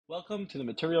Welcome to the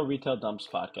Material Retail Dumps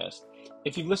podcast.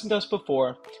 If you've listened to us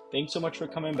before, thanks so much for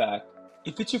coming back.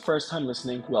 If it's your first time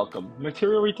listening, welcome.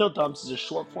 Material Retail Dumps is a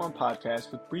short form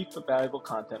podcast with brief but valuable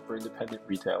content for independent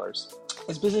retailers.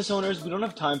 As business owners, we don't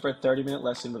have time for a 30-minute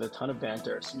lesson with a ton of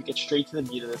banter, so we get straight to the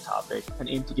meat of the topic and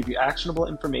aim to give you actionable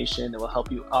information that will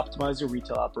help you optimize your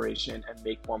retail operation and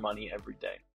make more money every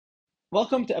day.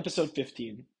 Welcome to episode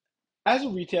 15. As a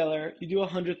retailer, you do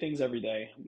 100 things every day.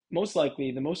 Most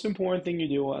likely, the most important thing you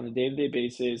do on a day-to-day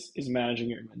basis is managing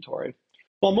your inventory.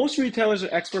 While most retailers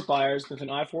are expert buyers with an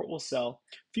eye for what will sell,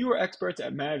 few are experts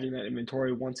at managing that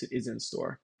inventory once it is in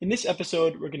store. In this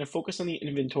episode, we're going to focus on the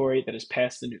inventory that is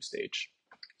past the new stage.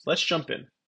 So let's jump in.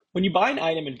 When you buy an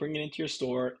item and bring it into your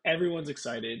store, everyone's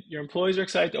excited. Your employees are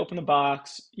excited to open the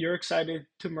box. You're excited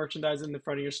to merchandise it in the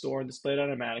front of your store and display it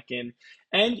on a mannequin.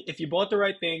 And if you bought the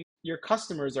right thing, your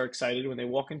customers are excited when they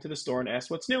walk into the store and ask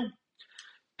what's new.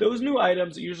 Those new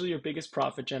items are usually your biggest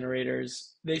profit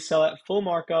generators. They sell at full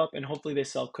markup and hopefully they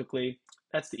sell quickly.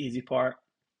 That's the easy part.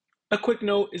 A quick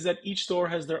note is that each store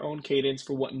has their own cadence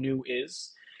for what new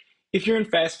is. If you're in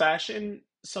fast fashion,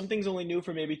 something's only new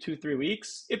for maybe 2-3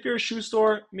 weeks. If you're a shoe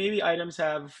store, maybe items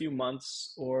have a few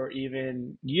months or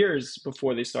even years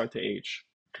before they start to age.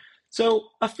 So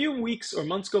a few weeks or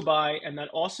months go by and that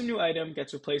awesome new item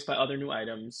gets replaced by other new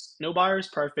items. No buyer is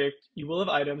perfect. You will have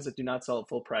items that do not sell at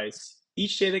full price.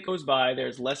 Each day that goes by,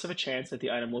 there's less of a chance that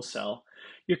the item will sell.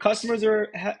 Your customers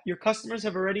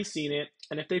have already seen it,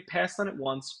 and if they passed on it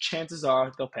once, chances are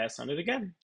they'll pass on it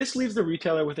again. This leaves the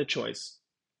retailer with a choice.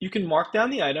 You can mark down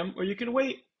the item or you can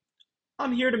wait.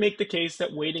 I'm here to make the case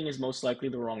that waiting is most likely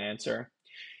the wrong answer.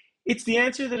 It's the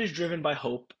answer that is driven by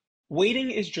hope. Waiting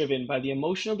is driven by the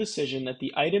emotional decision that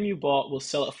the item you bought will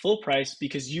sell at full price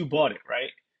because you bought it,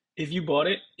 right? If you bought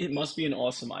it, it must be an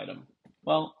awesome item.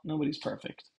 Well, nobody's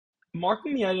perfect.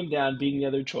 Marking the item down being the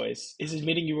other choice is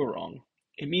admitting you were wrong.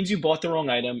 It means you bought the wrong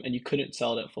item and you couldn't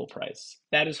sell it at full price.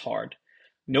 That is hard.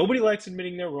 Nobody likes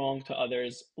admitting they're wrong to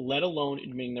others, let alone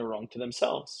admitting they're wrong to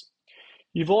themselves.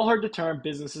 You've all heard the term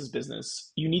business is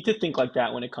business. You need to think like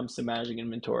that when it comes to managing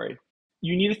inventory.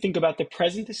 You need to think about the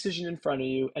present decision in front of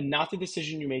you and not the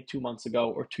decision you made 2 months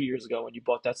ago or 2 years ago when you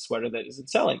bought that sweater that isn't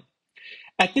selling.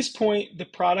 At this point, the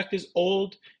product is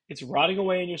old, it's rotting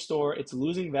away in your store, it's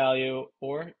losing value,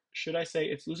 or should I say,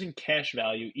 it's losing cash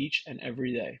value each and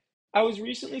every day. I was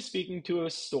recently speaking to a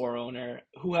store owner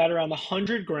who had around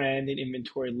 100 grand in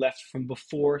inventory left from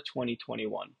before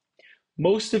 2021.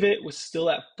 Most of it was still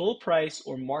at full price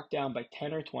or marked down by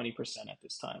 10 or 20% at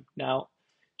this time. Now,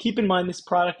 keep in mind this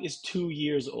product is 2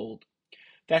 years old.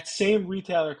 That same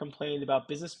retailer complained about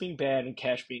business being bad and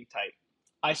cash being tight.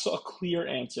 I saw a clear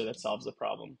answer that solves the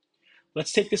problem.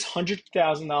 Let's take this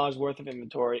 $100,000 worth of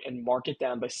inventory and mark it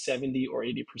down by 70 or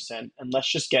 80%, and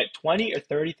let's just get $20,000 or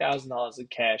 $30,000 in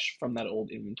cash from that old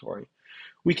inventory.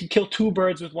 We could kill two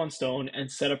birds with one stone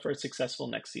and set up for a successful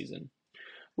next season.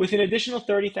 With an additional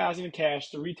 $30,000 in cash,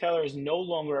 the retailer is no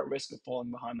longer at risk of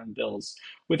falling behind on bills.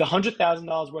 With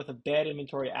 $100,000 worth of bad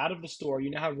inventory out of the store, you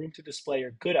now have room to display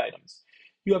your good items.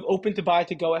 You have open to buy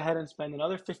to go ahead and spend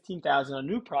another $15,000 on a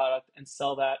new product and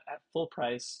sell that at full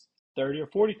price, $30,000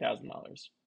 or $40,000.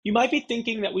 You might be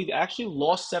thinking that we've actually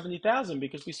lost $70,000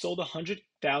 because we sold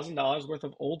 $100,000 worth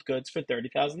of old goods for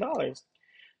 $30,000.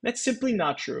 That's simply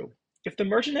not true. If the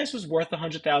merchandise was worth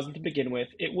 $100,000 to begin with,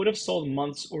 it would have sold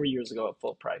months or years ago at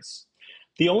full price.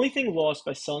 The only thing lost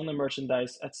by selling the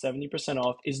merchandise at 70%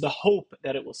 off is the hope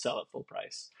that it will sell at full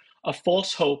price. A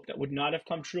false hope that would not have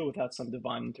come true without some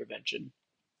divine intervention.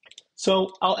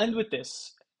 So I'll end with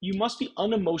this. You must be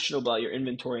unemotional about your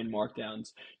inventory and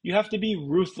markdowns. You have to be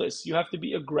ruthless, you have to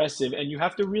be aggressive, and you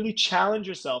have to really challenge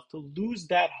yourself to lose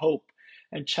that hope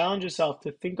and challenge yourself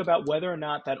to think about whether or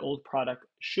not that old product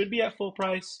should be at full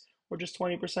price or just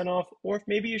 20% off, or if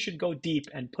maybe you should go deep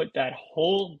and put that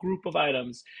whole group of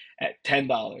items at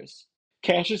 $10.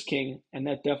 Cash is king, and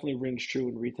that definitely rings true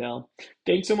in retail.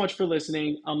 Thanks so much for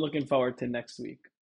listening. I'm looking forward to next week.